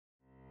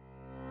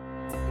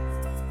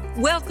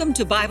Welcome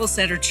to Bible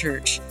Center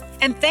Church,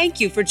 and thank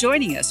you for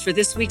joining us for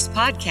this week's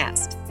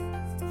podcast.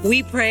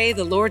 We pray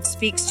the Lord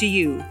speaks to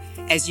you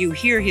as you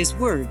hear His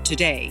word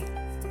today.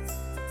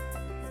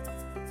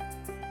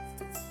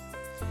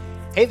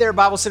 Hey there,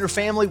 Bible Center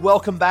family.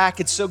 Welcome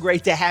back. It's so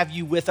great to have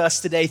you with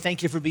us today.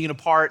 Thank you for being a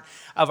part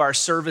of our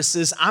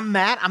services. I'm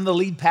Matt. I'm the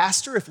lead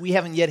pastor. If we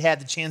haven't yet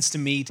had the chance to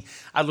meet,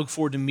 I look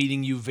forward to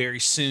meeting you very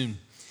soon.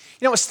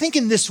 I was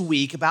thinking this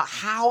week about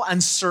how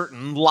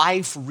uncertain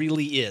life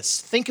really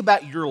is. Think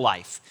about your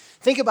life.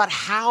 Think about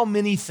how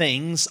many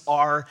things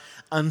are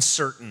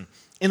uncertain.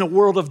 In a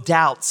world of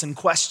doubts and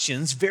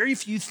questions, very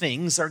few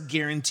things are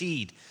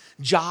guaranteed.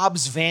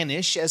 Jobs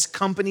vanish as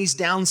companies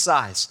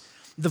downsize.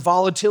 The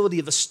volatility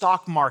of the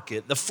stock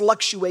market, the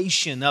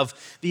fluctuation of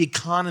the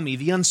economy,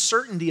 the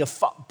uncertainty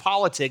of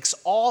politics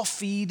all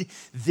feed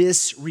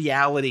this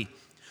reality.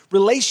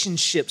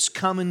 Relationships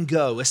come and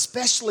go,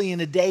 especially in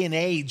a day and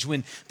age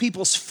when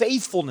people's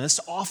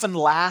faithfulness often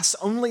lasts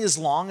only as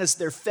long as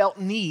their felt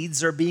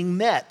needs are being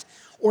met,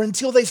 or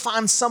until they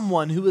find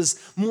someone who is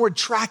more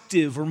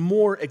attractive or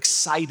more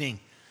exciting.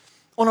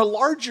 On a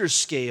larger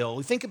scale,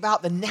 we think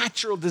about the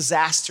natural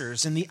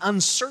disasters and the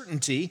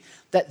uncertainty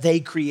that they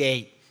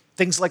create.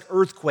 Things like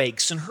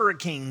earthquakes and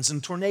hurricanes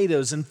and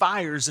tornadoes and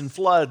fires and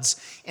floods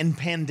and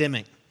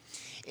pandemic.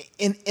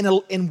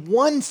 In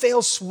one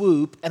fell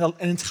swoop, an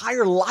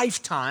entire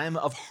lifetime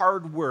of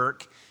hard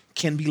work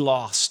can be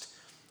lost.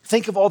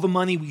 Think of all the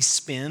money we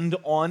spend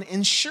on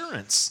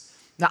insurance.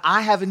 Now,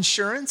 I have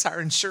insurance. Our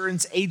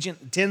insurance agent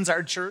attends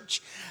our church.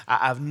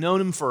 I've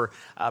known him for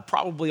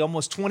probably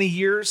almost 20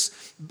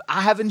 years.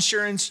 I have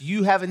insurance.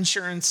 You have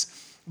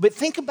insurance. But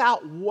think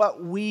about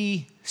what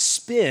we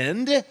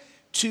spend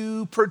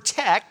to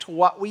protect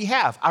what we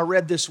have. I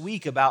read this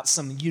week about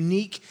some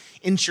unique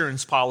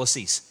insurance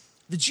policies.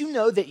 Did you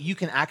know that you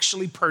can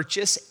actually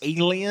purchase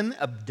alien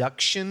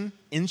abduction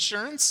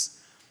insurance?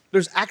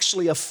 There's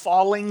actually a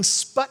falling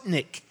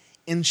Sputnik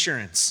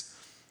insurance.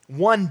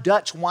 One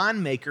Dutch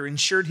winemaker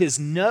insured his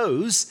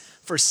nose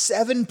for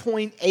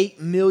 $7.8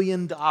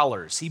 million.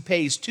 He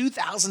pays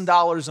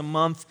 $2,000 a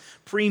month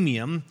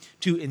premium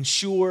to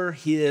insure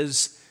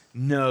his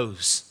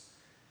nose.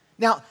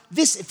 Now,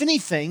 if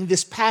anything,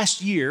 this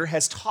past year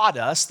has taught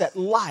us that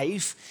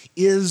life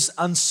is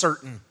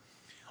uncertain.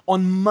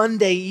 On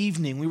Monday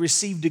evening, we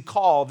received a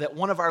call that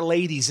one of our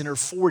ladies in her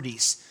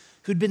 40s,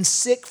 who'd been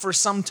sick for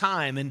some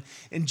time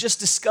and just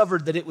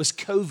discovered that it was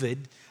COVID,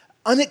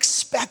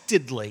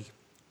 unexpectedly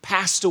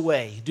passed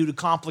away due to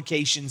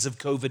complications of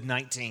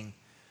COVID-19.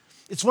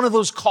 It's one of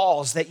those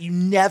calls that you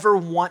never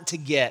want to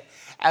get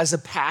as a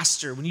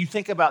pastor when you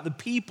think about the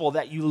people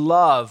that you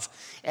love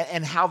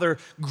and how they're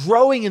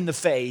growing in the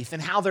faith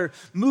and how they're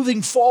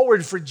moving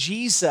forward for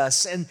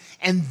Jesus. And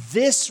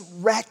this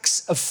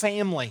wrecks a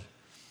family.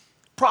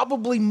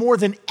 Probably more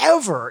than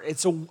ever,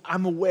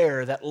 I'm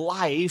aware that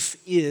life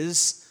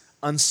is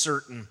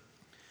uncertain.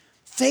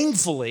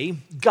 Thankfully,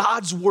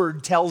 God's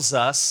word tells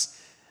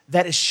us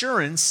that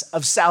assurance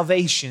of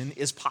salvation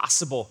is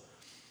possible.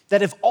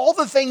 That if all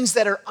the things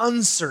that are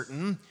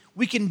uncertain,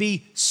 we can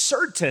be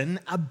certain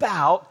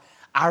about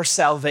our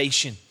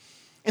salvation.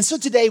 And so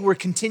today we're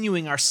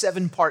continuing our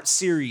 7-part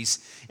series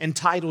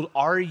entitled,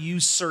 Are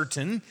You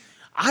Certain?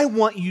 I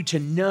want you to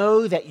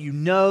know that you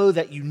know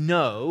that you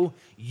know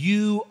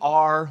you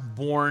are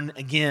born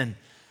again.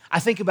 I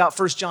think about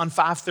 1 John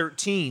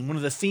 5:13, one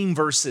of the theme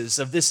verses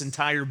of this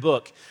entire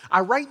book. I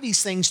write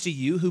these things to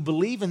you who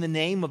believe in the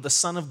name of the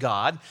Son of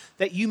God,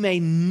 that you may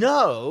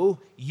know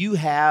you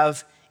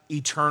have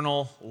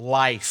eternal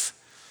life.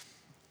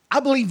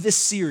 I believe this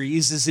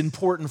series is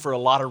important for a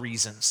lot of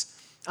reasons.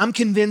 I'm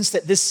convinced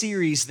that this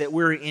series that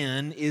we're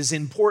in is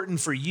important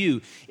for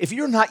you. If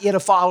you're not yet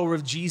a follower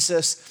of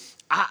Jesus,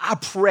 I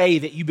pray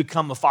that you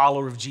become a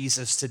follower of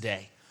Jesus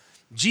today.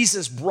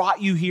 Jesus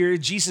brought you here.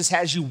 Jesus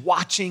has you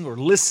watching or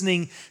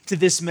listening to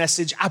this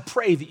message. I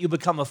pray that you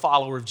become a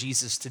follower of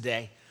Jesus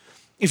today.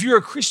 If you're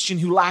a Christian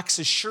who lacks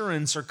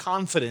assurance or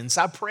confidence,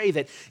 I pray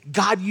that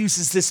God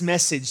uses this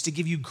message to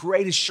give you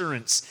great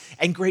assurance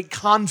and great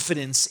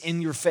confidence in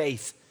your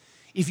faith.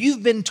 If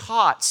you've been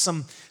taught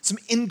some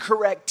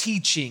incorrect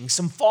teaching,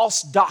 some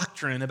false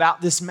doctrine about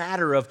this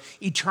matter of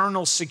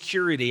eternal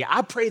security,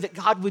 I pray that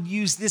God would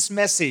use this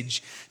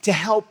message to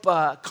help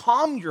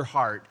calm your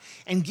heart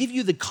and give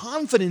you the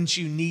confidence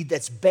you need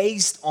that's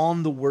based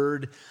on the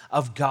Word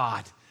of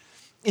God.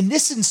 In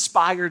this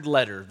inspired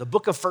letter, the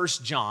book of 1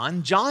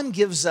 John, John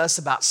gives us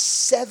about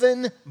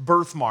 7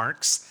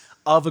 birthmarks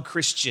of a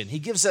Christian. He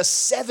gives us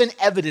 7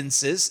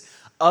 evidences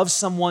of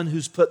someone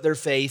who's put their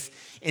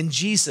faith in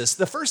Jesus.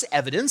 The first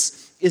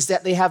evidence is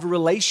that they have a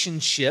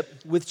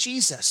relationship with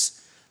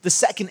Jesus. The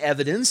second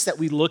evidence that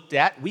we looked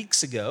at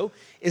weeks ago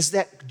is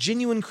that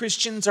genuine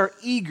Christians are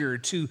eager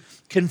to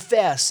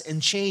confess and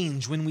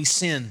change when we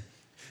sin.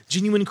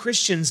 Genuine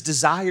Christians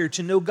desire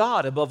to know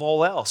God above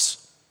all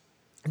else.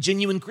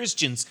 Genuine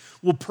Christians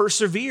will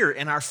persevere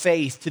in our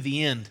faith to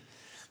the end.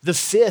 The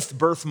fifth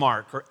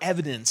birthmark or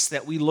evidence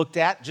that we looked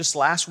at just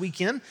last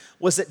weekend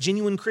was that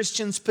genuine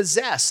Christians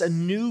possess a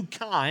new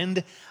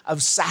kind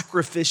of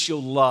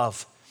sacrificial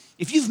love.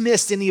 If you've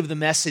missed any of the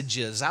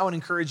messages, I would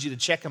encourage you to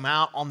check them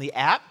out on the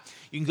app.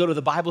 You can go to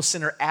the Bible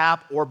Center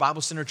app or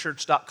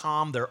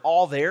BibleCenterChurch.com. They're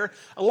all there,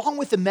 along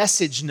with the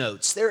message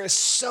notes. There is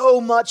so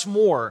much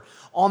more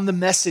on the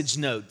message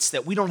notes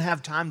that we don't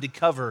have time to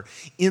cover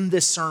in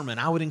this sermon.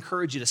 I would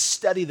encourage you to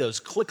study those.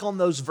 Click on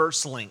those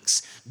verse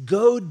links.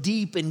 Go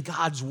deep in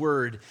God's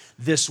Word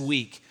this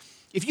week.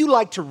 If you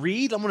like to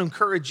read, I'm going to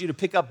encourage you to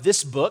pick up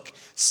this book,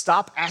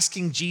 Stop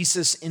Asking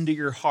Jesus Into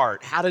Your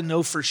Heart, How to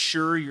Know for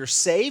Sure You're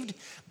Saved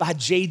by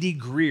J.D.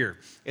 Greear.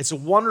 It's a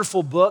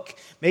wonderful book.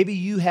 Maybe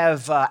you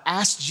have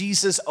asked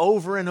Jesus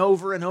over and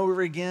over and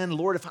over again,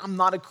 Lord, if I'm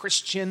not a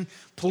Christian,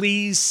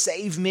 please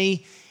save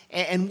me.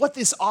 And what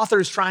this author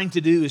is trying to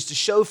do is to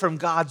show from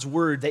God's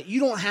Word that you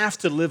don't have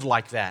to live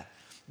like that.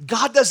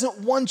 God doesn't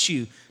want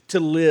you to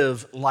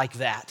live like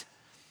that.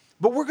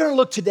 But we're going to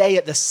look today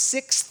at the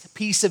sixth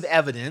piece of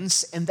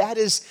evidence, and that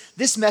is,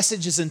 this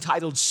message is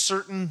entitled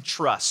Certain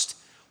Trust.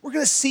 We're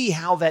going to see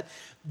how that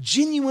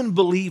genuine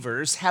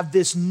believers have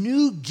this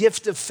new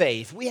gift of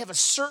faith. We have a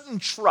certain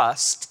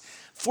trust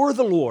for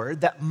the Lord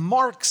that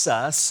marks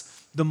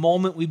us the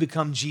moment we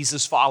become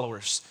Jesus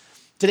followers.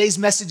 Today's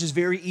message is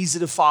very easy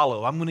to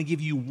follow. I'm going to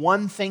give you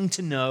one thing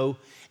to know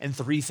and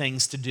three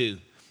things to do.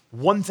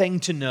 One thing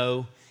to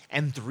know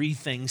and three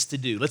things to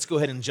do. Let's go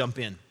ahead and jump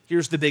in.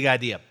 Here's the big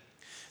idea.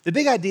 The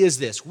big idea is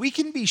this: we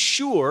can be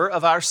sure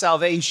of our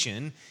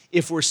salvation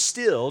if we're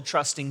still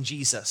trusting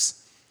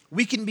Jesus.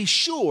 We can be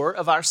sure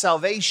of our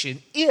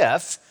salvation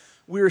if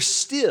we're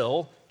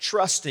still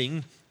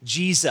trusting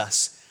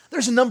Jesus.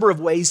 There's a number of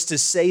ways to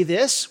say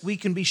this. We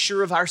can be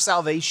sure of our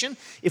salvation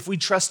if we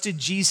trusted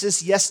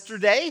Jesus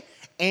yesterday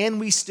and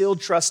we still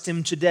trust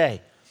Him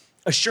today.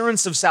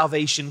 Assurance of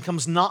salvation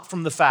comes not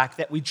from the fact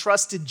that we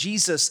trusted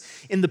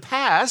Jesus in the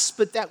past,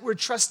 but that we're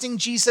trusting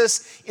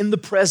Jesus in the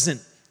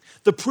present.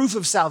 The proof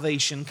of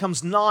salvation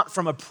comes not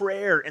from a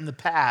prayer in the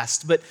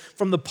past, but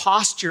from the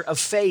posture of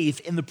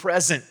faith in the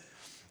present.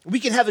 We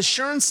can have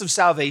assurance of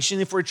salvation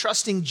if we're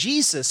trusting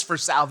Jesus for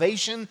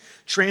salvation,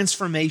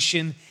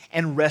 transformation,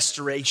 and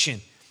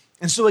restoration.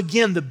 And so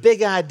again, the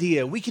big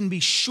idea, we can be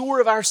sure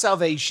of our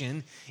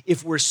salvation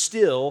if we're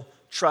still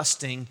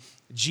trusting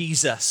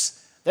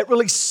Jesus. That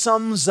really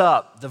sums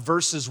up the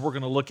verses we're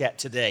going to look at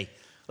today.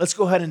 Let's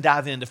go ahead and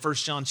dive into 1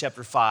 John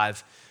chapter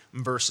 5,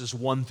 verses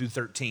 1 through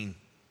 13.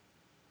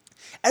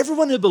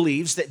 Everyone who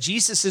believes that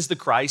Jesus is the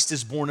Christ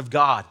is born of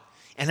God,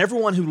 and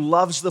everyone who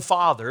loves the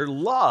Father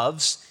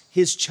loves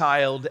his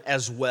child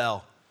as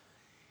well.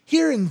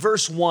 Here in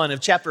verse 1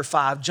 of chapter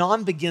 5,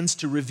 John begins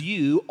to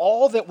review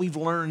all that we've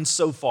learned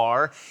so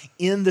far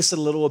in this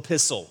little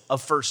epistle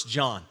of 1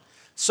 John.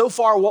 So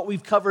far, what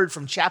we've covered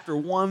from chapter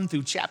 1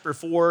 through chapter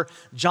 4,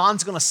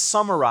 John's going to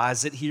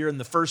summarize it here in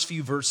the first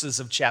few verses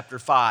of chapter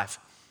 5.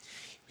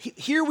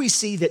 Here we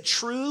see that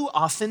true,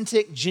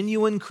 authentic,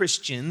 genuine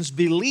Christians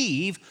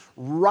believe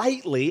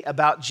rightly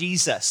about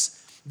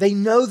Jesus. They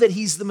know that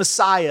He's the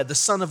Messiah, the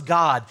Son of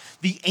God,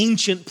 the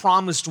ancient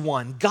promised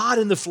one, God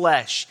in the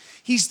flesh.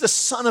 He's the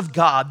Son of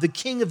God, the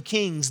King of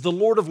kings, the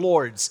Lord of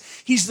lords.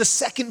 He's the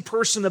second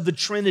person of the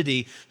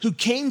Trinity who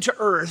came to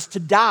earth to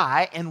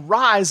die and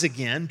rise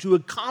again to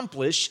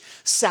accomplish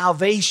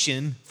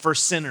salvation for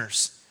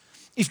sinners.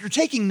 If you're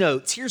taking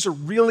notes, here's a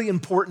really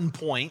important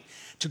point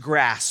to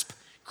grasp.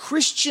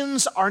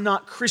 Christians are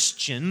not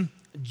Christian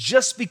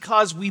just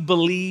because we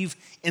believe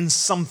in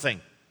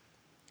something.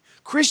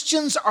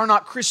 Christians are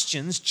not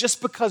Christians just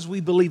because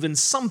we believe in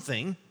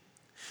something,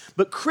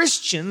 but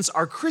Christians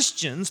are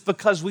Christians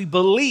because we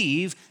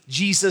believe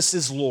Jesus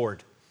is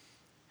Lord.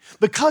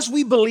 Because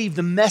we believe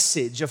the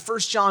message of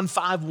 1 John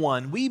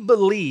 5:1, we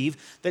believe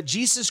that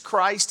Jesus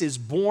Christ is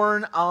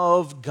born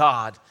of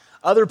God.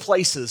 Other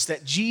places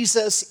that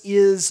Jesus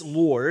is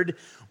Lord,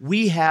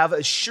 we have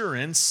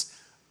assurance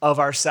of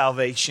our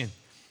salvation.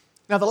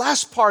 Now, the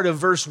last part of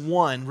verse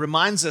 1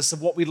 reminds us of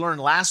what we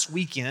learned last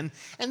weekend,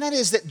 and that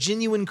is that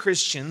genuine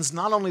Christians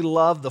not only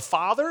love the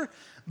Father,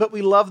 but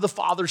we love the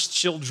Father's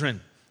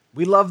children.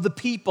 We love the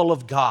people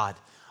of God.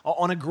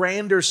 On a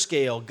grander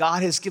scale,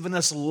 God has given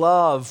us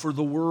love for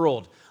the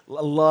world,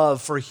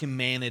 love for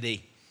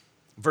humanity.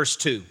 Verse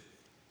 2.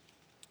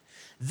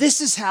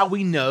 This is how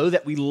we know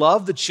that we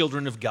love the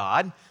children of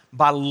God,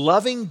 by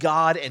loving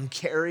God and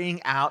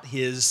carrying out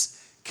His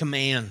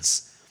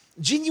commands.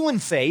 Genuine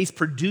faith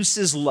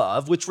produces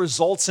love, which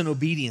results in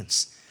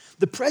obedience.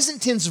 The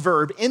present tense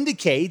verb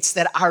indicates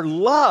that our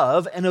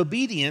love and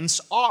obedience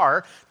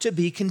are to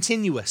be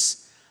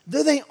continuous.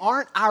 Though they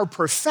aren't our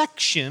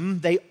perfection,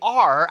 they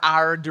are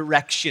our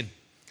direction.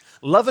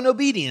 Love and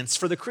obedience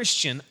for the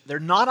Christian, they're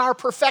not our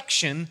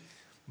perfection,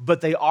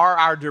 but they are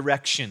our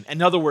direction.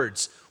 In other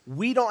words,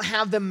 we don't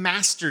have them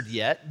mastered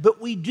yet,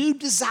 but we do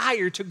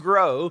desire to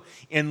grow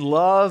in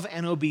love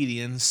and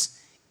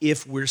obedience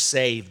if we're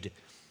saved.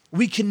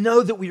 We can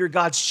know that we are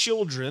God's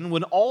children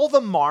when all the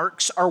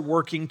marks are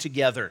working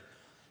together.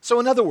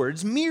 So in other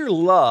words, mere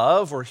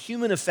love or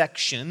human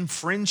affection,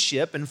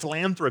 friendship, and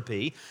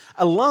philanthropy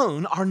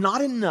alone are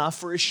not enough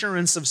for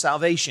assurance of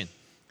salvation.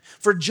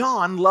 For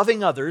John,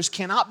 loving others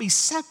cannot be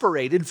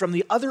separated from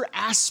the other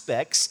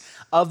aspects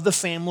of the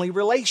family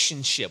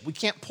relationship. We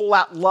can't pull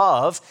out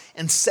love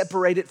and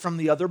separate it from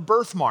the other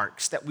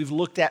birthmarks that we've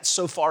looked at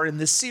so far in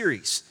this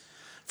series.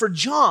 For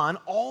John,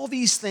 all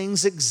these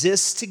things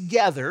exist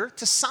together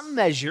to some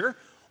measure,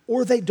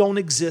 or they don't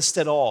exist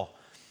at all.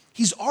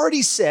 He's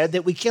already said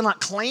that we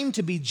cannot claim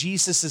to be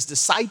Jesus'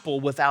 disciple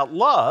without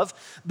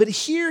love, but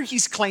here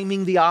he's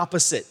claiming the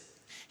opposite.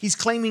 He's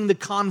claiming the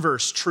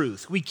converse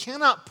truth. We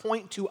cannot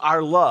point to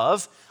our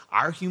love,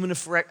 our human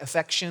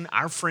affection,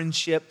 our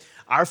friendship,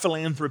 our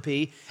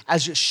philanthropy,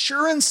 as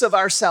assurance of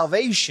our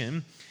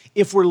salvation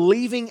if we're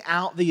leaving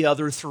out the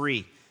other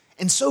three.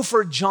 And so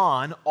for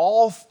John,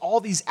 all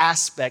these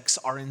aspects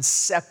are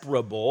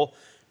inseparable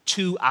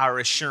to our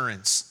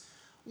assurance.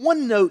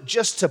 One note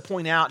just to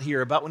point out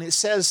here about when it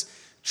says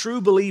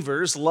true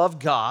believers love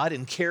God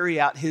and carry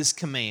out His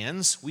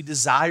commands. We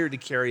desire to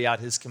carry out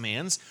His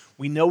commands.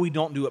 We know we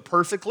don't do it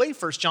perfectly.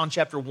 1 John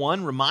chapter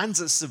 1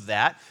 reminds us of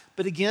that.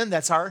 But again,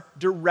 that's our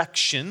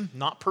direction,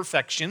 not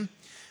perfection.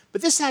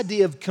 But this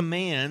idea of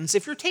commands,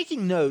 if you're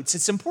taking notes,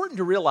 it's important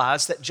to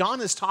realize that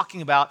John is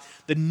talking about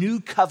the new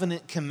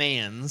covenant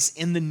commands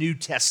in the New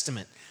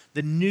Testament,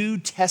 the New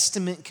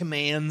Testament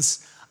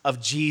commands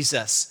of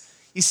Jesus.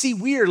 You see,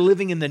 we are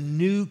living in the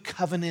new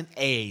covenant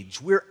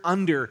age. We're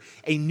under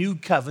a new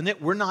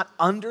covenant. We're not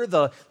under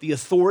the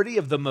authority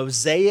of the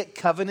Mosaic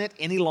covenant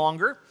any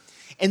longer.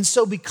 And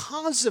so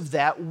because of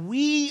that,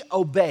 we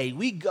obey.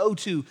 We go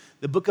to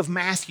the book of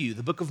Matthew,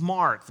 the book of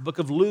Mark, the book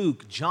of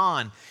Luke,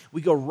 John.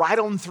 We go right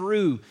on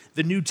through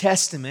the New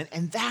Testament,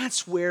 and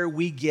that's where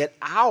we get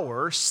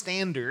our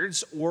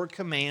standards or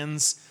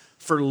commands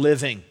for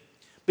living.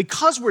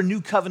 Because we're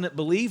new covenant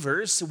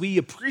believers, we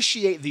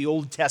appreciate the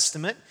Old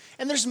Testament,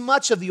 and there's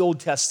much of the Old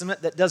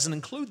Testament that doesn't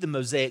include the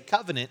Mosaic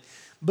covenant,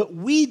 but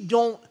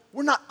we're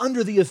not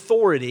under the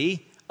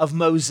authority of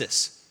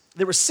Moses.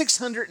 There were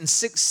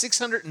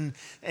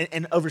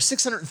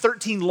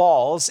 613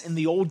 laws in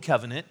the Old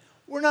Covenant.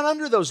 We're not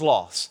under those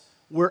laws.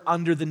 We're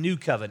under the New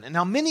Covenant. And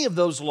now many of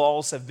those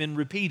laws have been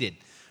repeated.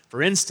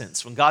 For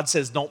instance, when God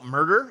says don't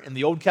murder in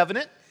the Old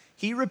Covenant,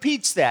 He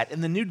repeats that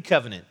in the New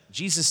Covenant.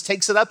 Jesus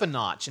takes it up a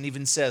notch and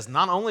even says,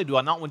 not only do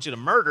I not want you to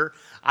murder,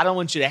 I don't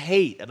want you to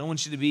hate. I don't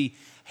want you to be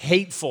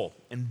hateful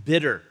and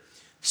bitter.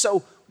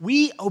 So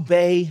we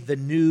obey the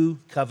New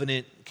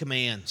Covenant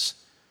commands.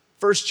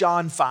 1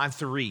 John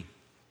 5:3.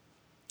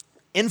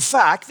 In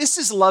fact, this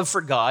is love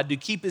for God, to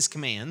keep His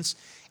commands,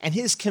 and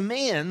His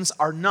commands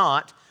are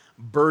not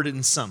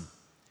burdensome.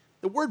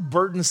 The word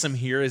burdensome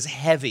here is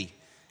heavy.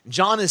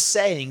 John is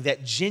saying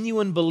that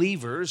genuine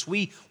believers,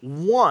 we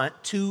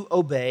want to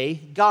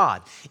obey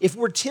God. If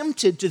we're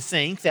tempted to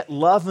think that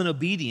love and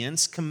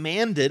obedience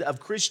commanded of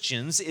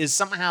Christians is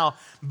somehow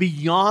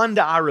beyond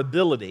our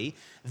ability,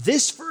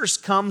 this verse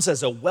comes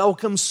as a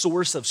welcome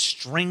source of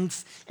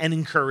strength and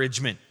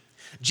encouragement.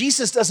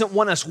 Jesus doesn't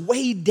want us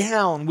weighed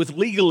down with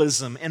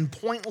legalism and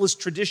pointless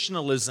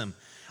traditionalism,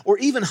 or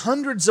even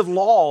hundreds of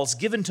laws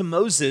given to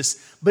Moses,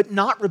 but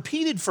not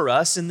repeated for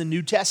us in the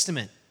New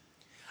Testament.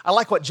 I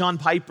like what John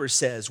Piper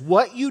says.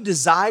 What you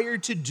desire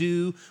to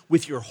do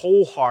with your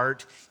whole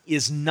heart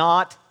is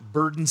not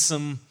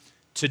burdensome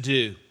to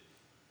do.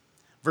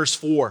 Verse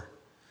 4,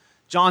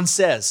 John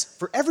says,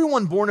 for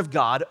everyone born of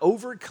God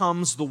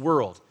overcomes the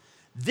world.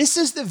 This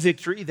is the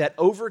victory that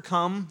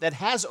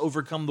has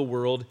overcome the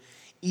world,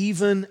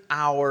 even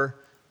our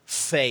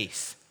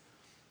faith.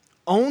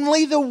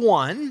 Only the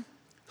one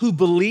who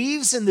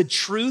believes in the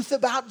truth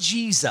about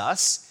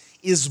Jesus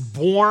is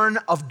born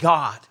of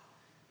God.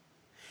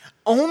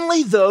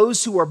 Only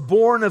those who are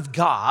born of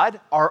God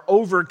are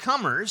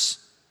overcomers,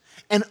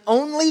 and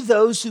only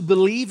those who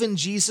believe in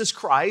Jesus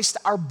Christ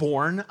are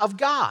born of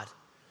God.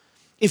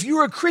 If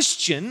you're a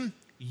Christian,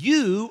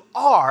 you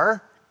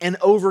are an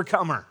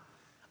overcomer.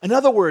 In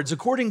other words,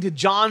 according to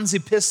John's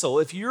epistle,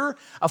 if you're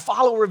a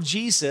follower of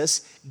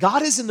Jesus,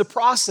 God is in the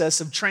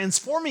process of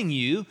transforming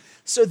you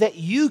so that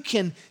you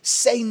can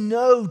say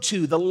no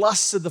to the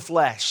lusts of the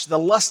flesh, the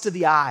lust of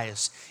the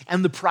eyes,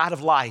 and the pride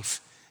of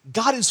life.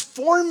 God is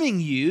forming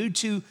you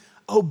to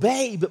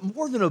obey, but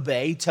more than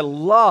obey, to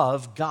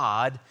love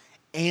God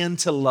and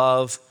to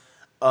love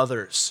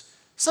others.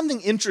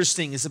 Something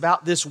interesting is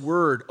about this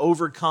word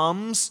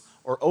overcomes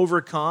or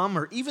overcome,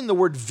 or even the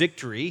word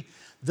victory.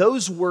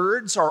 Those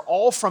words are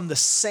all from the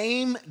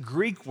same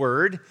Greek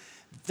word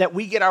that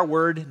we get our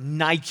word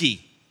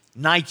Nike.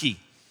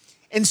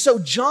 And so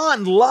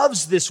John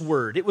loves this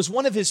word. It was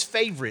one of his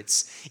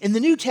favorites. In the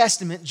New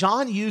Testament,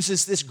 John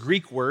uses this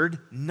Greek word,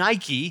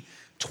 Nike,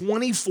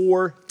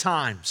 24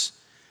 times.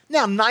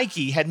 Now,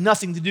 Nike had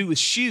nothing to do with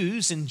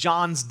shoes in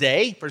John's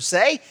day, per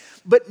se,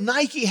 but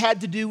Nike had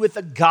to do with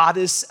the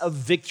goddess of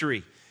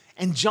victory.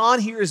 And John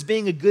here is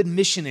being a good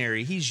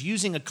missionary. He's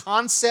using a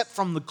concept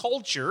from the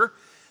culture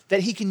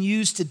that he can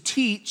use to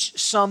teach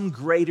some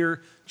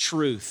greater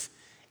truth.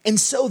 And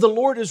so the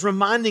Lord is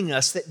reminding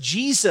us that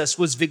Jesus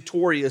was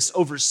victorious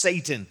over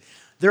Satan.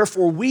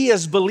 Therefore, we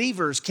as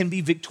believers can be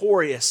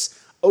victorious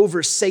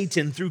over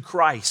Satan through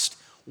Christ.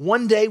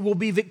 One day we'll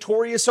be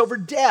victorious over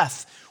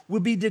death. will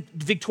be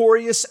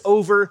victorious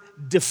over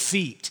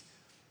defeat.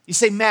 You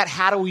say, Matt,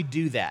 how do we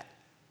do that?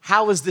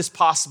 How is this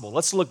possible?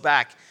 Let's look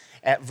back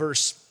at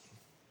verse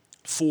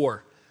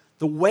 4.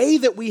 The way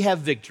that we have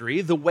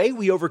victory, the way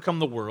we overcome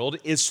the world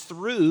is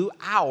through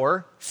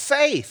our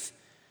faith.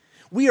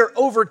 We are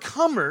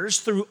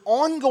overcomers through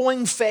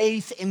ongoing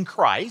faith in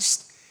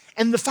Christ,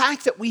 and the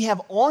fact that we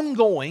have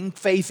ongoing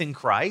faith in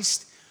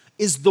Christ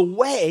is the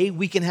way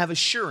we can have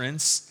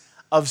assurance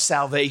of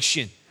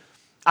salvation.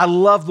 I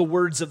love the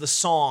words of the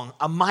song.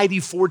 A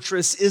mighty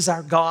fortress is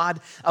our God,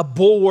 a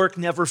bulwark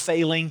never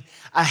failing,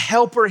 a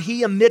helper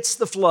he amidst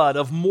the flood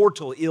of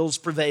mortal ills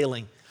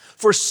prevailing.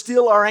 For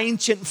still our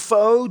ancient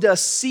foe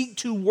does seek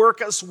to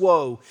work us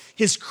woe.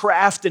 His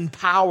craft and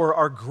power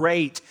are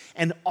great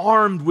and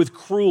armed with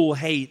cruel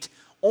hate.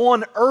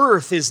 On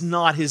earth is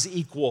not his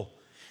equal.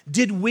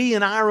 Did we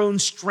in our own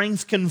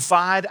strength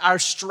confide, our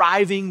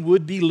striving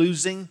would be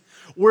losing.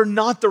 We're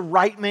not the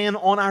right man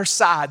on our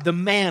side, the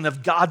man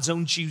of God's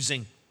own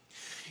choosing.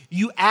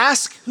 You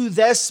ask who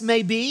this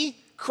may be?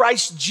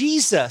 Christ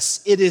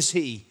Jesus, it is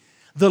he.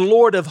 The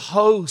Lord of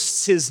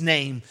hosts, his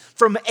name,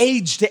 from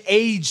age to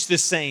age the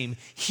same.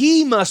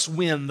 He must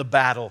win the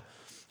battle.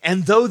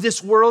 And though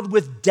this world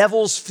with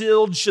devils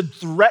filled should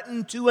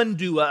threaten to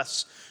undo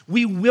us,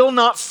 we will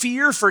not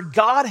fear, for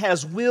God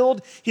has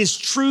willed his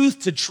truth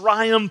to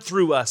triumph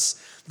through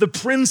us. The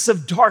prince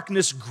of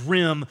darkness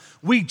grim,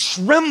 we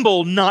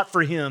tremble not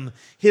for him.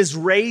 His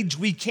rage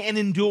we can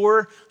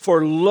endure,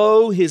 for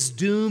lo, his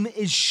doom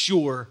is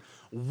sure.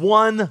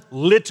 One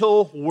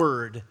little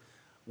word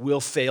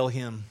will fail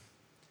him.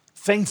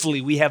 Thankfully,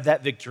 we have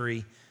that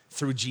victory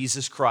through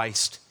Jesus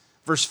Christ.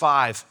 Verse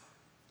 5,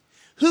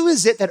 who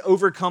is it that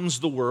overcomes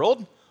the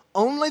world?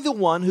 Only the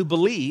one who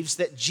believes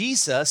that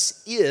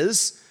Jesus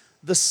is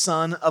the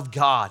Son of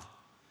God.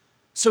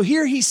 So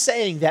here he's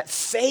saying that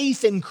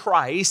faith in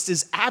Christ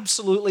is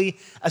absolutely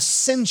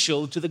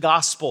essential to the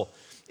gospel.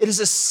 It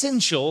is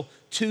essential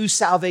to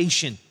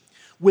salvation.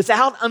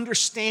 Without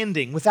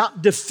understanding,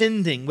 without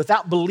defending,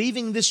 without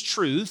believing this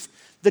truth,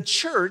 the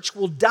church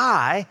will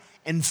die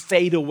and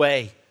fade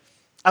away.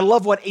 I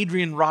love what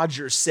Adrian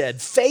Rogers said.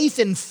 Faith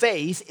in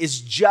faith is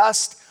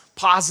just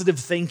positive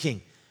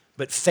thinking,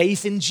 but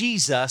faith in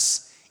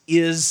Jesus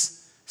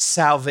is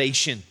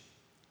salvation.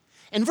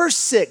 In verse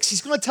 6,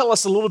 he's going to tell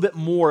us a little bit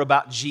more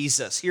about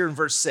Jesus here in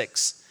verse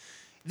 6.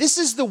 This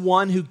is the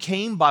one who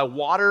came by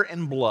water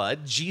and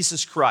blood,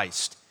 Jesus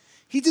Christ.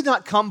 He did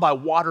not come by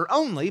water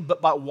only, but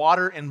by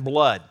water and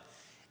blood.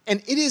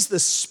 And it is the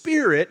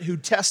Spirit who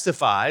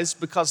testifies,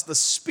 because the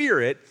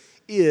Spirit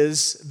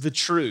is the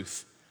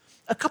truth.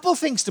 A couple of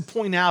things to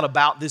point out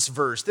about this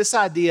verse, this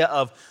idea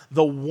of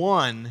the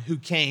one who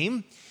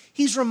came.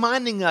 He's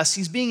reminding us,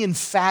 he's being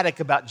emphatic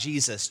about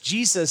Jesus.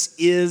 Jesus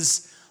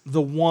is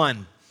the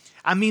one.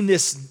 I mean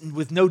this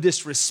with no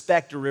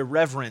disrespect or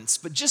irreverence,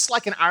 but just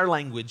like in our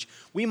language,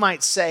 we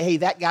might say, hey,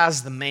 that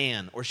guy's the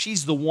man, or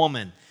she's the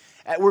woman.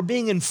 We're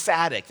being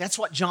emphatic. That's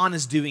what John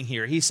is doing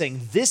here. He's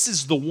saying, this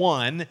is the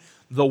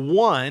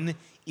one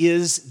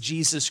is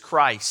Jesus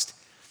Christ.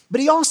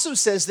 But he also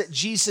says that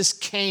Jesus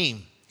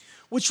came,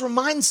 which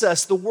reminds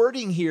us the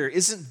wording here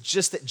isn't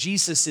just that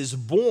Jesus is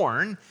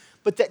born,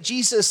 but that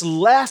Jesus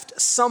left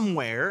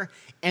somewhere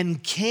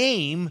and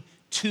came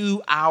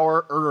to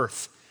our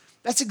earth.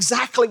 That's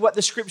exactly what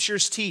the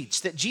scriptures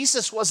teach, that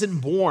Jesus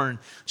wasn't born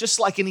just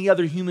like any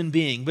other human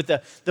being, but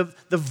the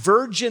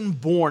virgin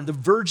born, the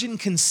virgin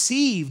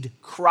conceived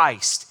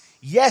Christ.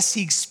 Yes,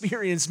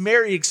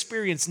 Mary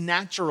experienced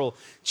natural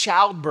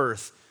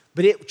childbirth,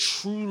 but it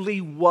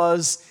truly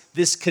was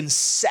this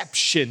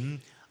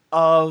conception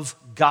of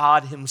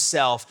God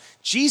himself.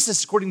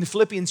 Jesus, according to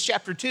Philippians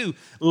chapter 2,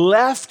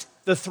 left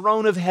the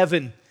throne of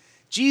heaven.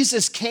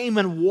 Jesus came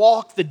and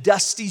walked the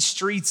dusty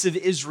streets of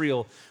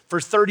Israel for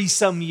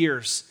 30-some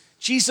years.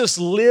 Jesus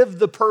lived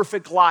the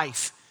perfect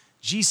life.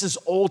 Jesus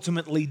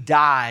ultimately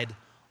died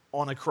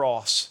on a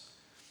cross.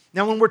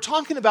 Now, when we're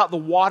talking about the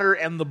water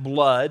and the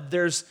blood,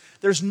 there's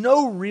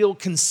no real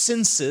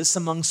consensus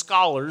among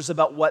scholars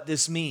about what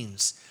this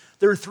means.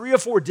 There are 3 or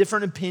 4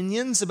 different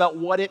opinions about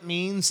what it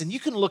means, and you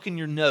can look in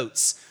your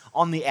notes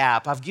on the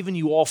app. I've given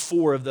you all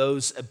 4 of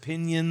those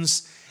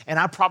opinions, and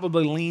I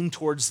probably lean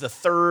towards the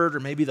 3rd or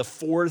maybe the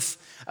 4th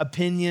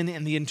opinion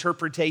in the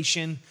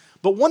interpretation.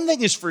 But one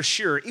thing is for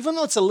sure, even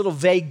though it's a little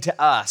vague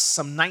to us,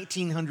 some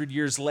 1900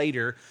 years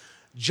later,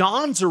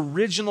 John's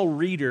original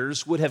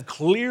readers would have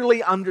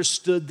clearly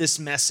understood this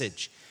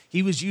message.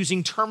 He was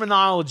using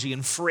terminology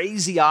and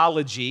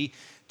phraseology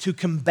to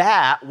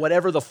combat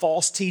whatever the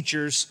false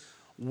teachers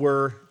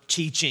were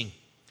teaching.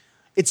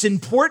 It's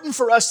important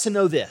for us to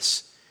know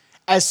this.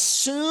 As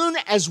soon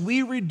as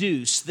we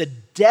reduce the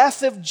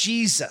death of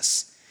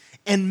Jesus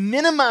and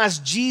minimize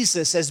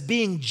Jesus as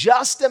being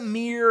just a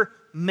mere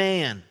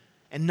man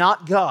and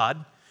not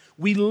God,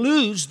 we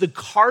lose the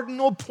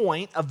cardinal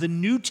point of the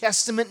New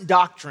Testament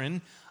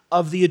doctrine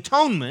of the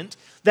atonement,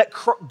 that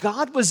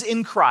God was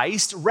in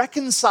Christ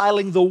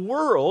reconciling the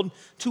world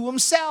to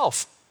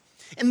himself.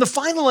 In the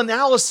final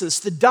analysis,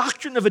 the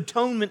doctrine of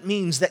atonement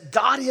means that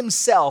God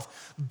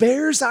himself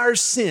bears our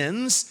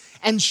sins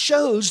and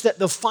shows that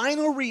the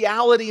final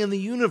reality in the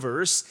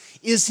universe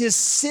is his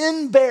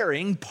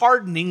sin-bearing,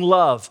 pardoning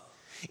love.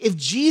 If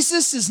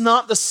Jesus is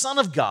not the Son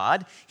of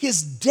God,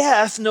 his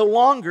death no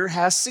longer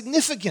has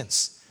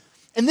significance.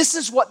 And this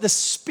is what the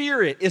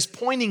Spirit is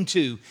pointing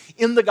to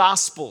in the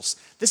Gospels.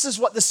 This is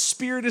what the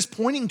Spirit is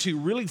pointing to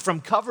really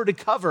from cover to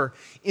cover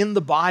in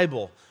the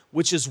Bible,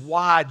 which is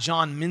why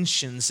John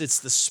mentions it's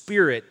the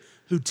Spirit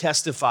who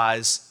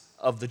testifies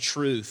of the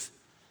truth.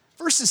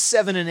 Verses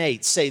 7 and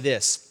 8 say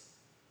this: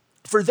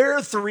 "For there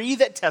are three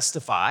that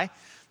testify,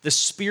 the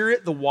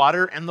Spirit, the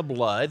water, and the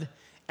blood,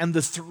 and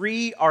the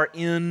three are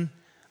in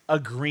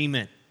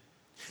agreement."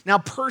 Now,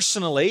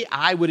 personally,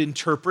 I would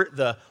interpret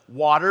the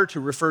water to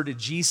refer to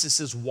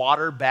Jesus'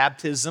 water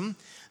baptism,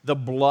 the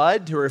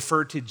blood to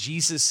refer to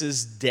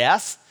Jesus'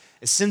 death.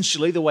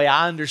 Essentially, the way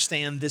I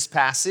understand this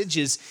passage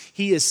is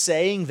he is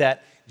saying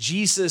that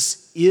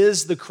Jesus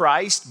is the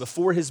Christ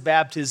before his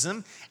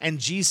baptism, and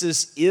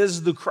Jesus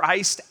is the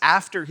Christ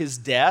after his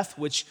death,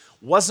 which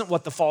wasn't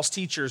what the false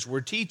teachers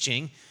were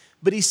teaching.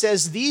 But he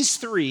says these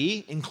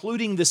three,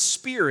 including the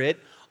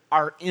Spirit,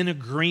 are in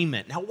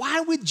agreement. Now,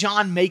 why would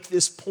John make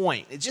this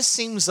point? It just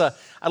seems a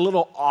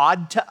little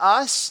odd to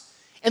us.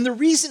 And the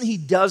reason he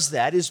does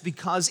that is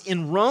because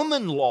in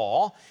Roman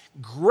law,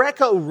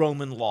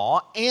 Greco-Roman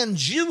law, and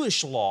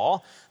Jewish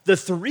law, the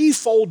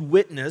threefold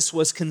witness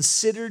was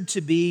considered to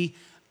be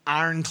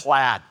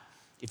ironclad.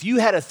 If you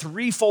had a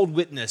threefold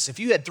witness, if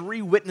you had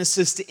three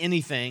witnesses to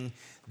anything,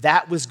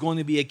 that was going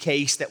to be a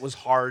case that was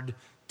hard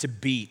to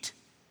beat.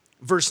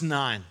 Verse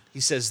 9,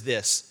 he says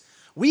this: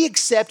 "We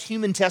accept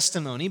human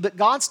testimony, but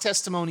God's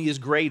testimony is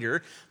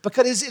greater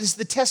because it is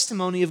the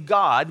testimony of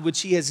God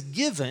which he has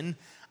given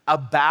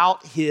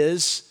about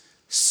his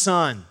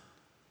Son."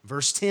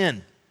 Verse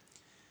 10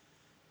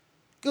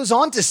 goes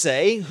on to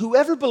say,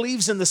 "Whoever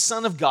believes in the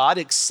Son of God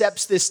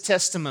accepts this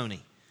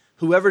testimony.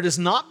 Whoever does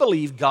not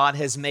believe God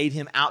has made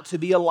him out to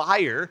be a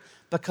liar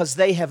because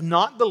they have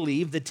not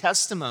believed the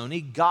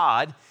testimony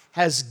God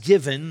has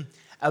given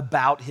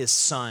about his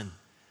Son."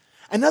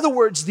 In other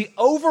words, the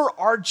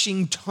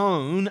overarching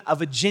tone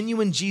of a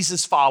genuine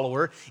Jesus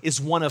follower is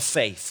one of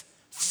faith.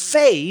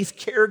 Faith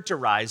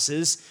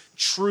characterizes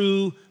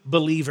true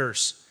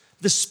believers.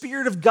 The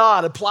Spirit of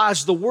God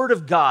applies the Word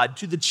of God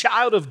to the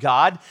child of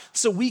God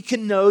so we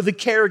can know the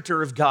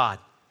character of God.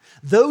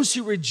 Those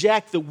who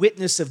reject the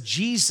witness of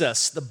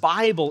Jesus, the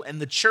Bible,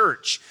 and the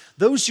church,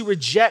 those who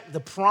reject the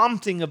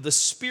prompting of the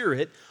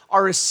Spirit,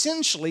 are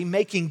essentially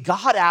making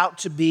God out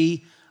to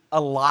be a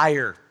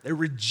liar. They're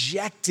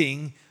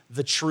rejecting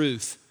the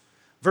truth.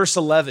 Verse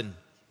 11,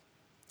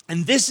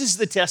 "And this is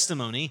the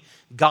testimony,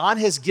 God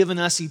has given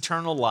us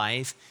eternal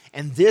life,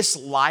 and this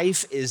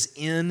life is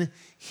in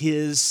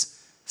his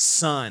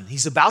Son."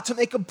 He's about to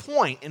make a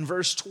point in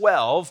verse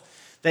 12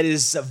 that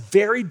is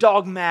very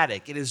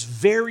dogmatic. It is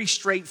very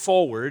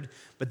straightforward,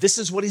 but this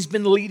is what he's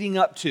been leading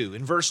up to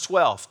in verse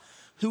 12.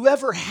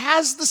 "Whoever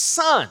has the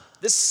Son,"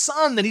 this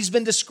Son that he's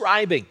been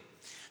describing,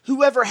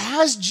 "whoever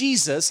has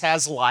Jesus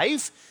has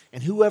life,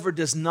 and whoever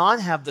does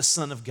not have the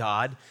Son of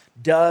God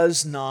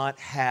does not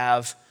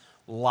have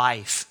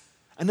life."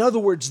 In other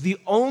words, the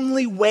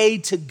only way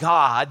to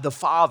God the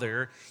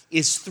Father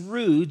is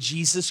through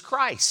Jesus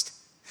Christ.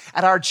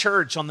 At our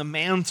church, on the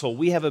mantle,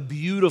 we have a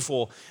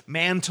beautiful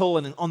mantle,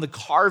 and on the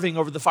carving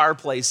over the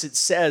fireplace, it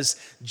says,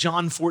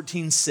 John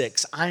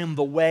 14:6, "I am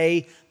the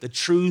way, the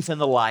truth, and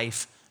the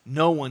life.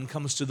 No one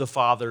comes to the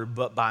Father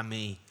but by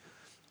me."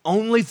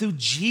 Only through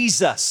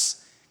Jesus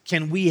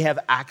can we have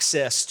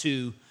access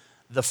to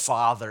the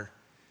Father.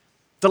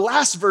 The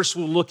last verse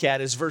we'll look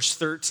at is verse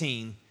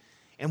 13.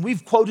 And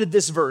we've quoted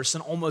this verse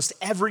in almost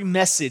every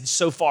message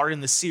so far in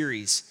the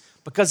series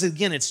because,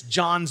 again, it's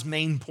John's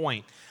main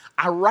point.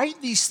 "I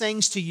write these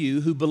things to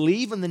you who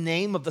believe in the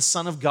name of the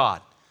Son of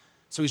God."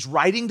 So he's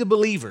writing to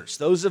believers,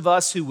 those of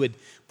us who would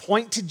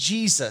point to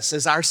Jesus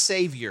as our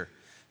Savior,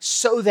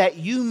 "so that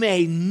you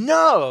may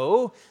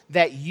know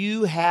that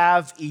you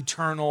have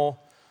eternal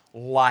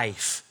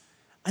life."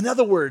 In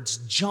other words,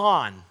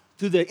 John,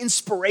 through the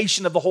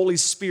inspiration of the Holy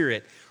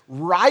Spirit,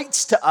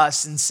 writes to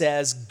us and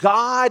says,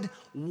 God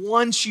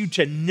wants you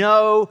to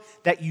know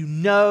that you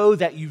know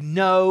that you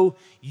know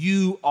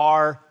you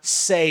are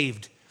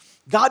saved.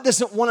 God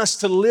doesn't want us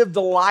to live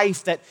the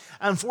life that,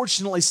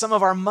 unfortunately, some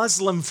of our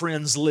Muslim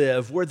friends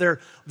live, where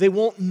they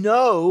won't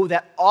know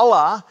that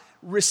Allah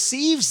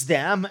receives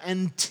them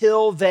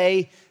until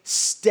they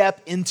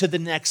step into the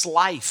next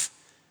life.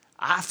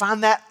 I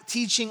find that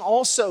teaching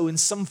also in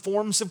some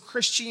forms of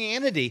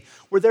Christianity,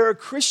 where there are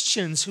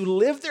Christians who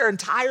live their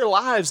entire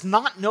lives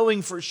not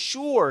knowing for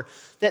sure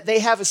that they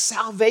have a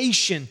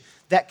salvation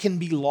that can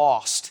be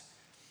lost.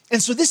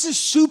 And so this is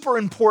super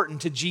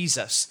important to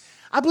Jesus.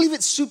 I believe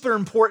it's super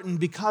important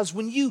because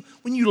when you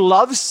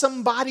love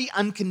somebody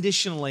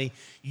unconditionally,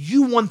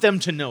 you want them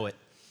to know it.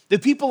 The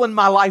people in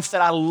my life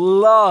that I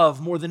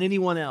love more than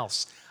anyone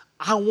else,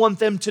 I want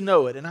them to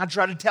know it, and I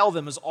try to tell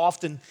them as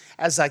often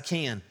as I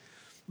can.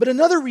 But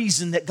another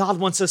reason that God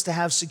wants us to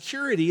have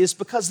security is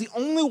because the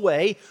only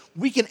way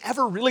we can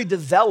ever really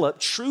develop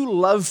true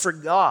love for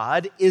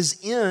God is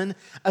in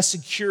a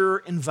secure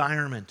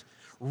environment.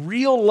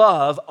 Real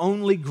love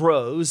only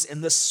grows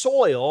in the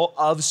soil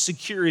of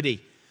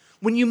security.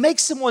 When you make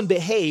someone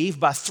behave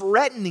by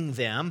threatening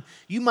them,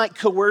 you might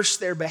coerce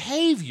their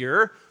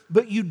behavior,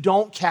 but you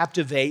don't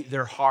captivate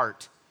their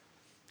heart.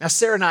 Now,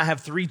 Sarah and I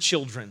have 3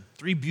 children,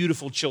 3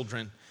 beautiful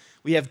children.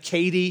 We have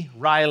Katie,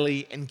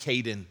 Riley, and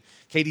Caden.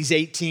 Katie's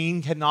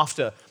 18, heading off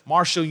to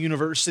Marshall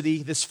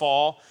University this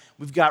fall.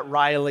 We've got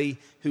Riley,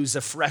 who's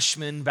a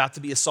freshman, about to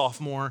be a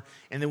sophomore.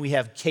 And then we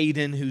have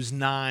Caden, who's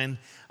 9,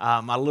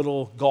 my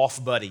little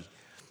golf buddy.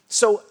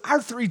 So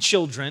our 3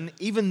 children,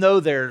 even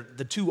though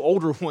the 2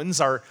 older ones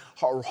are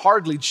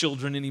hardly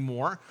children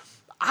anymore,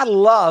 I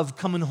love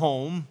coming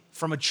home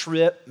from a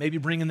trip, maybe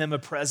bringing them a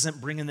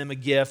present, bringing them a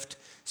gift,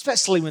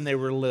 especially when they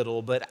were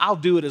little, but I'll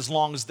do it as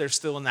long as they're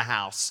still in the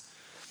house.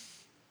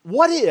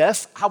 What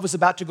if I was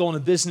about to go on a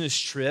business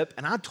trip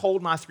and I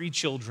told my 3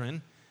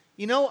 children,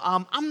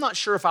 I'm not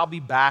sure if I'll be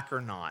back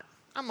or not.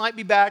 I might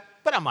be back,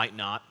 but I might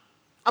not.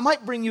 I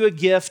might bring you a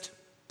gift,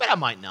 but I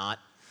might not.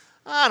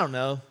 I don't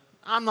know.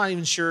 I'm not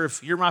even sure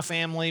if you're my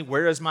family.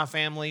 Where is my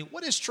family?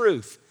 What is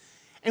truth?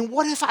 And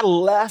what if I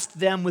left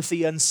them with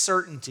the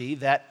uncertainty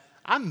that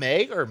I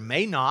may or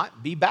may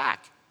not be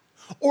back?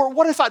 Or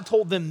what if I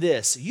told them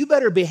this? You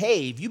better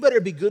behave. You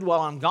better be good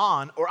while I'm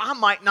gone, or I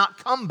might not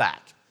come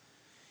back.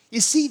 You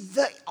see,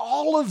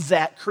 all of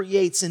that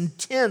creates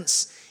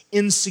intense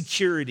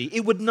insecurity.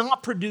 It would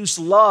not produce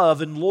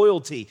love and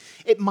loyalty.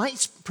 It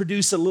might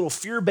produce a little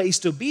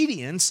fear-based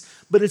obedience,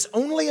 but it's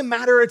only a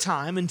matter of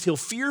time until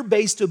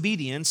fear-based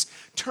obedience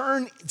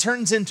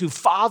turns into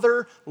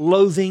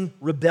father-loathing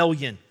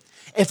rebellion.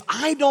 If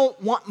I don't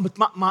want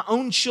my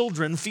own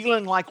children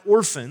feeling like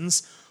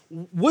orphans,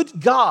 would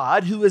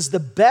God, who is the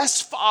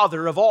best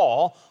father of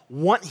all,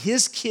 want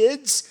his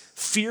kids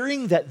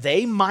fearing that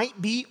they might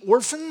be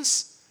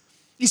orphans?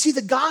 You see,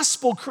 the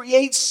gospel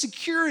creates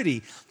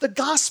security. The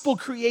gospel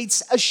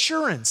creates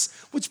assurance,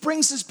 which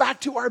brings us back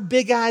to our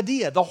big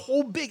idea, the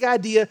whole big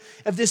idea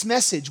of this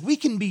message. We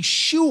can be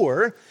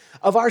sure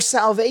of our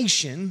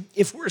salvation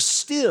if we're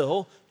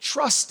still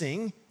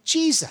trusting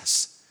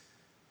Jesus.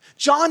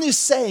 John is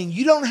saying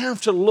you don't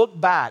have to look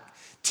back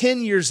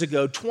 10 years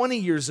ago, 20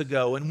 years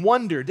ago, and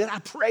wonder, did I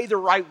pray the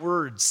right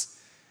words?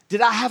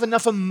 Did I have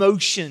enough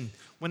emotion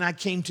when I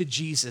came to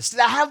Jesus? Did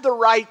I have the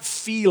right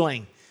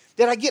feeling?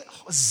 Did I get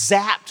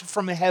zapped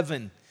from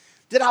heaven?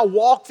 Did I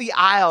walk the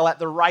aisle at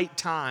the right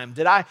time?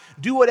 Did I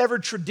do whatever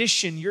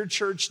tradition your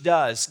church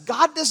does?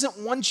 God doesn't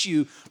want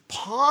you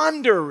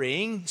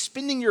pondering,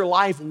 spending your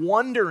life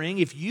wondering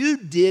if you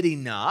did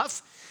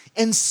enough.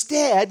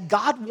 Instead,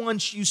 God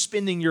wants you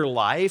spending your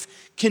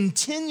life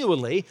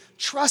continually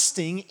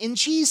trusting in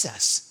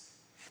Jesus.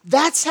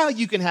 That's how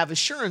you can have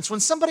assurance.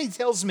 When somebody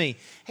tells me,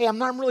 hey,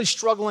 I'm really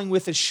struggling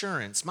with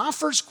assurance, my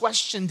first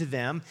question to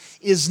them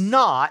is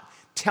not,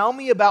 tell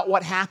me about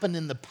what happened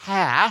in the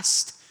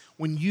past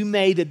when you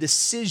made a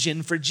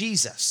decision for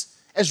Jesus.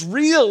 As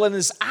real and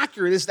as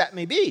accurate as that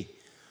may be.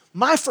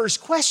 My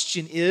first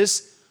question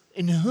is,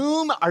 in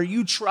whom are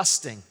you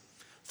trusting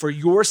for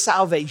your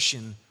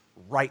salvation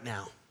right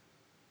now?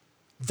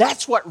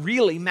 That's what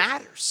really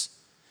matters.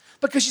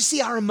 Because you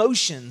see, our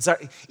emotions,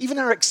 even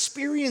our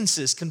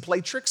experiences can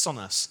play tricks on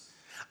us.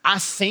 I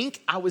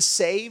think I was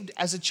saved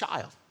as a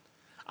child.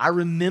 I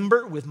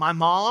remember with my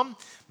mom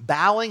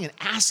bowing and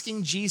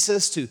asking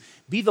Jesus to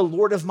be the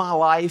Lord of my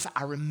life.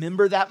 I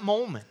remember that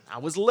moment. I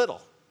was little.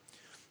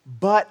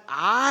 But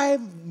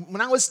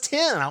when I was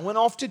 10, I went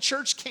off to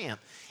church camp.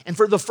 And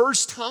for the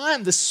first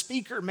time, the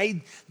speaker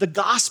made the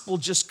gospel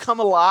just come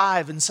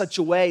alive in such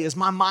a way as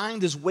my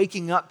mind is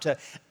waking up to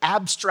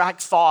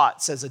abstract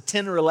thoughts as a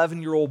 10 or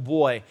 11-year-old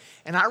boy.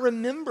 And I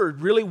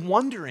remembered really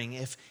wondering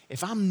if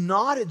I'm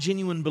not a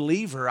genuine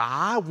believer,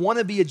 I want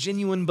to be a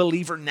genuine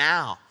believer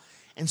now.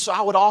 And so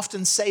I would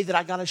often say that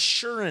I got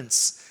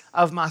assurance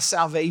of my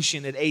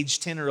salvation at age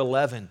 10 or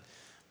 11.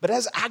 But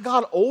as I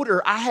got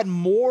older, I had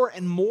more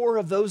and more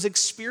of those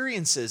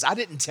experiences. I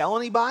didn't tell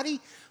anybody,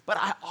 but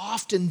I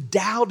often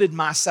doubted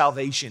my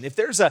salvation. If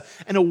there's an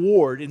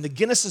award in the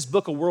Guinness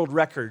Book of World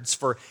Records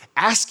for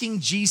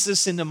asking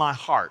Jesus into my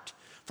heart,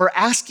 for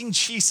asking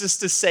Jesus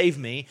to save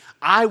me,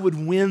 I would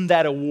win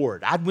that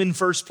award. I'd win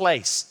first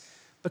place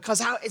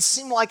because it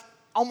seemed like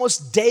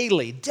almost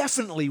daily,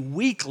 definitely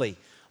weekly,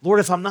 Lord,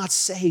 if I'm not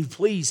saved,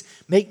 please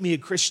make me a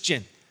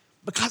Christian.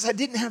 Because I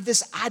didn't have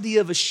this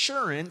idea of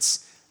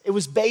assurance, it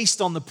was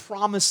based on the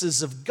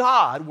promises of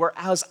God,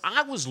 whereas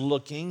I was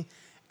looking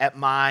at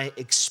my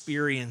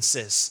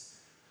experiences.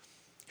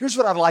 Here's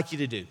what I'd like you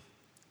to do.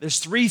 There's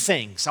 3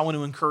 things I want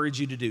to encourage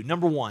you to do.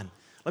 Number 1,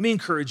 let me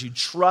encourage you,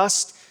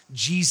 trust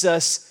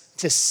Jesus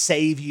to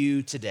save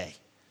you today.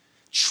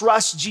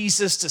 Trust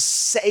Jesus to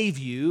save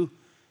you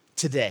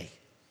today.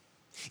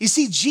 You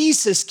see,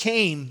 Jesus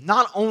came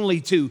not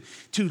only to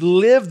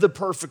live the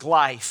perfect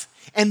life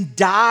and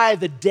die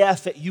the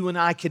death that you and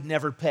I could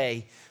never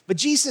pay, But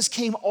Jesus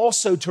came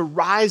also to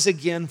rise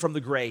again from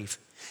the grave.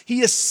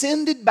 He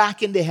ascended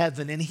back into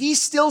heaven, and he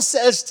still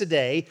says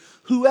today,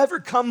 whoever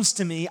comes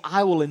to me,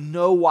 I will in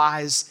no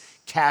wise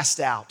cast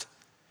out.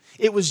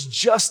 It was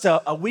just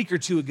a week or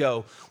two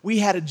ago, we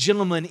had a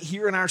gentleman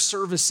here in our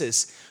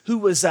services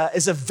who is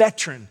a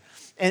veteran,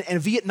 and a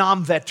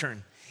Vietnam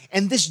veteran.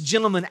 And this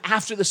gentleman,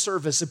 after the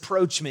service,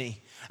 approached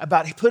me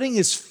about putting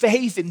his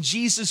faith in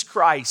Jesus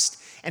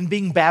Christ and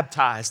being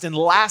baptized. And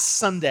last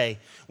Sunday,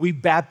 we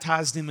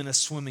baptized him in a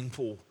swimming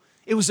pool.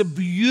 It was a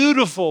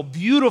beautiful,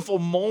 beautiful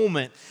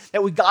moment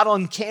that we got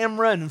on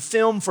camera and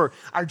film for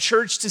our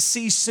church to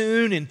see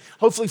soon, and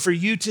hopefully for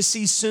you to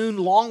see soon,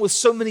 along with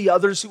so many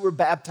others who were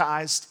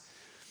baptized.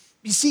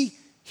 You see,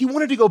 he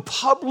wanted to go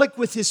public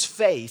with his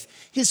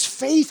faith. His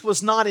faith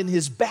was not in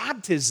his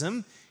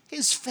baptism.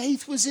 His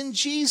faith was in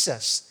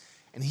Jesus.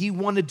 And he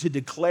wanted to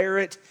declare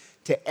it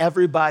to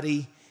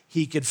everybody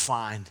he could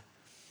find.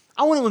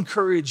 I want to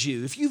encourage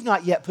you, if you've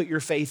not yet put your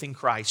faith in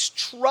Christ,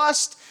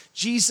 trust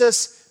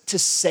Jesus to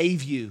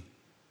save you.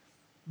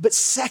 But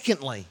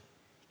secondly,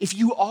 if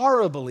you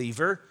are a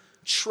believer,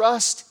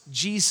 trust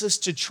Jesus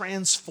to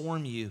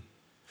transform you.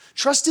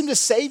 Trust him to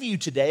save you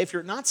today if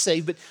you're not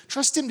saved, but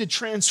trust him to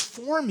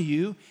transform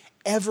you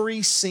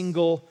every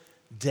single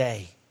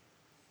day.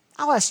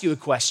 I'll ask you a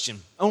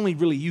question, only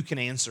really you can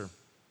answer.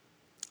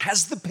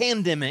 Has the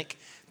pandemic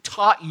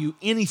taught you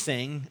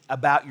anything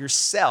about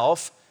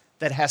yourself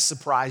that has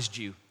surprised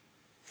you?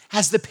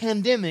 Has the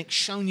pandemic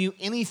shown you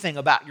anything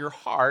about your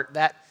heart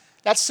that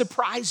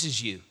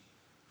surprises you?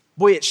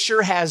 Boy, it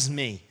sure has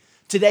me.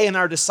 Today in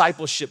our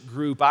discipleship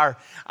group,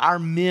 our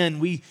men,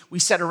 we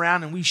sat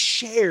around and we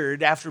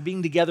shared, after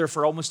being together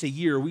for almost a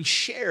year, we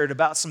shared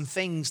about some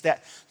things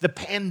that the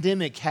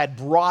pandemic had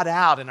brought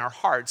out in our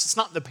hearts. It's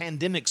not the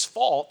pandemic's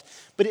fault,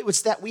 but it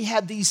was that we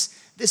had this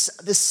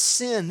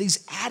sin,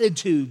 these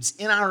attitudes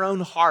in our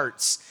own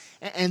hearts,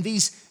 and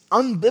these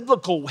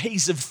unbiblical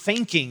ways of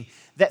thinking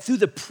that through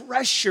the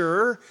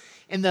pressure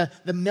and the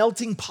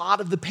melting pot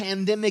of the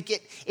pandemic,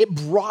 it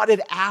brought it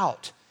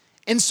out.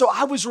 And so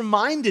I was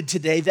reminded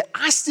today that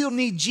I still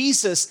need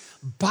Jesus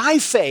by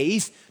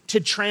faith to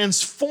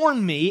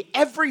transform me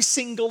every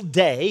single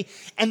day.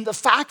 And the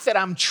fact that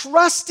I'm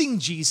trusting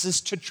Jesus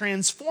to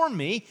transform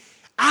me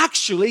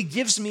actually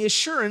gives me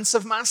assurance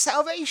of my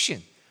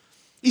salvation.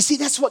 You see,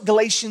 that's what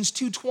Galatians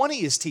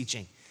 2:20 is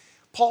teaching.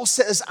 Paul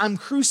says, I'm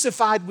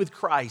crucified with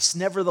Christ,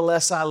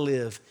 nevertheless I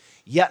live.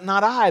 Yet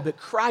not I, but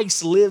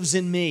Christ lives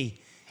in me.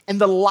 And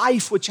the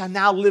life which I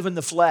now live in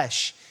the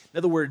flesh, in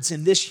other words,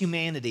 in this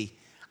humanity,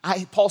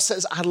 Paul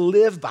says, I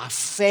live by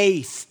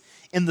faith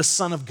in the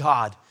Son of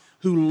God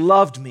who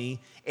loved me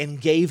and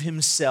gave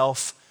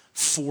himself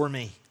for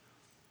me.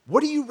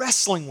 What are you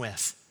wrestling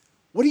with?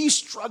 What are you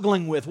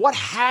struggling with? What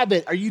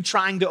habit are you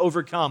trying to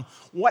overcome?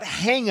 What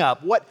hang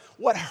up?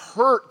 What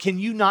hurt can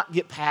you not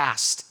get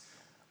past?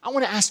 I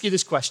want to ask you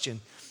this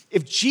question.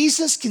 If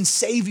Jesus can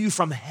save you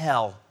from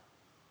hell,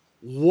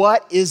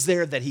 what is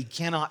there that he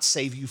cannot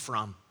save you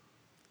from?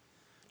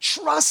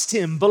 Trust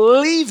him,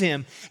 believe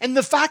him, and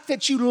the fact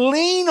that you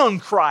lean on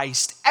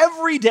Christ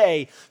every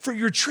day for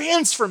your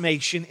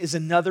transformation is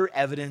another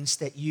evidence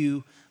that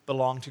you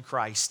belong to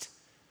Christ.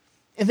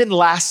 And then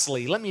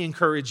lastly, let me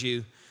encourage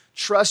you,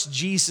 trust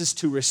Jesus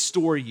to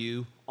restore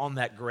you on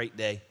that great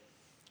day.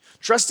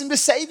 Trust him to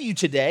save you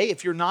today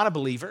if you're not a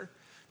believer.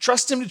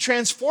 Trust him to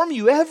transform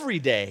you every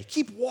day.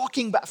 Keep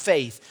walking by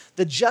faith.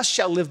 The just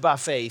shall live by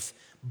faith.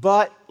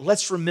 But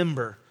let's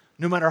remember,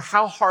 no matter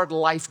how hard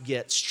life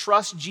gets,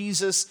 trust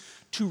Jesus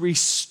to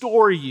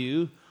restore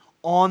you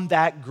on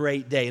that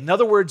great day. In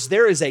other words,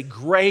 there is a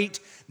great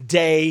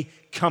day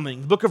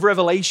coming. The book of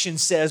Revelation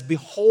says,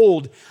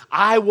 behold,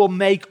 I will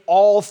make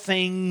all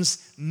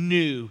things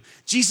new.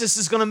 Jesus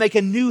is going to make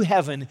a new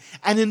heaven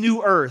and a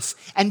new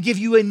earth and give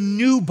you a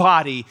new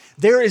body.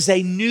 There is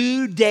a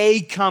new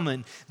day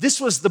coming. This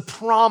was the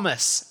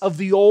promise of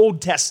the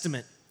Old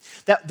Testament,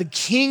 that the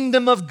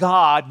kingdom of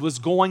God was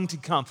going to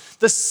come.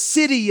 The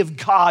city of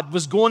God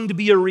was going to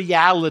be a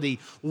reality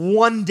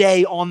one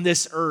day on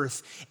this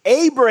earth.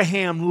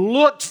 Abraham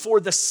looked for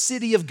the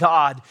city of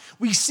God.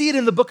 We see it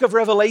in the book of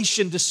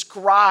Revelation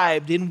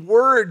described in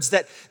words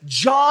that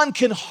John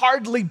can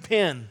hardly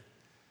pen.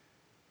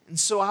 And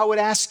so I would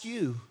ask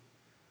you,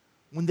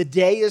 when the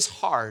day is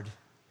hard,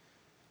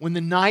 when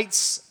the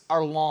nights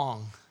are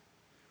long,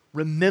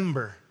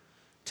 remember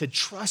to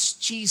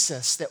trust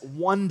Jesus that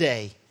one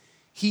day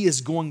he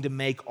is going to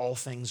make all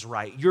things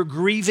right. You're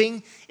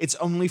grieving, it's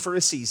only for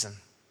a season.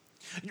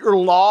 Your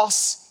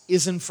loss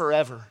isn't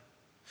forever.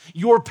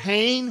 Your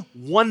pain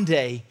one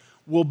day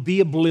will be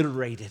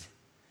obliterated.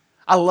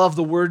 I love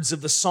the words of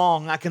the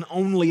song. I can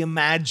only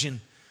imagine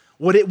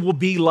what it will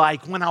be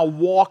like when I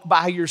walk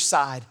by your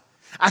side.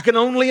 I can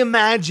only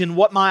imagine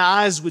what my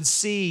eyes would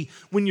see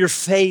when your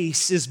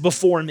face is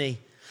before me.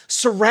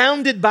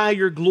 Surrounded by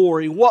your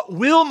glory, what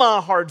will my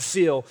heart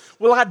feel?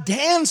 Will I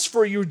dance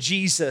for you,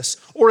 Jesus,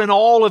 or in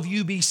all of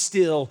you be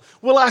still?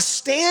 Will I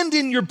stand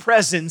in your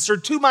presence, or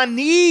to my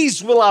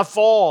knees will I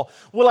fall?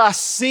 Will I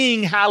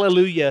sing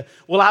hallelujah?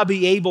 Will I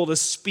be able to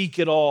speak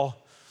at all?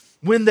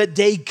 When the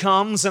day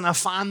comes and I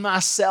find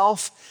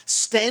myself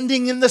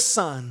standing in the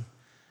sun,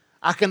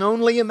 I can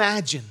only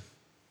imagine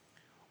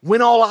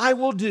when all I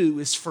will do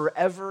is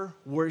forever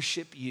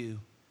worship you.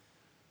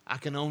 I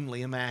can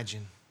only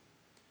imagine.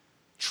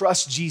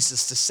 Trust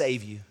Jesus to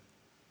save you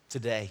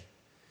today.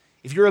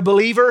 If you're a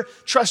believer,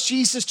 trust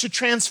Jesus to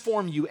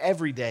transform you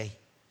every day.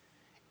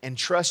 And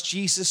trust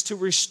Jesus to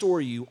restore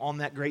you on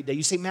that great day.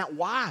 You say, Matt,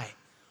 why?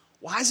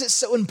 Why is it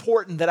so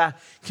important that I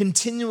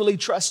continually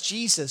trust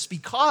Jesus?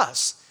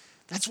 Because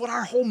that's what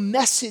our whole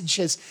message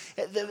has,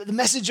 the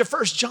message of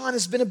 1 John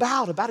has been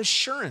about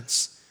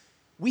assurance.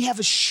 We have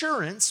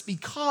assurance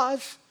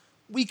because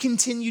we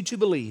continue to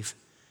believe.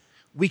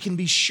 We can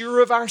be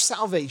sure of our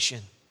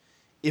salvation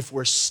if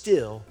we're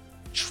still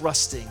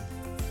trusting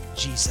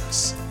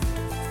Jesus.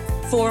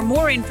 For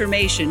more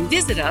information,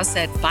 visit us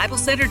at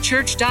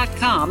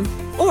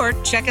BibleCenterChurch.com or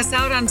check us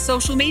out on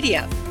social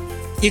media.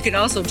 You can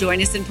also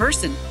join us in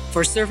person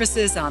for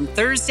services on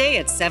Thursday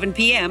at 7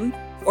 p.m.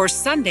 or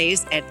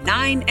Sundays at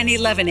 9 and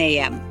 11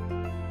 a.m.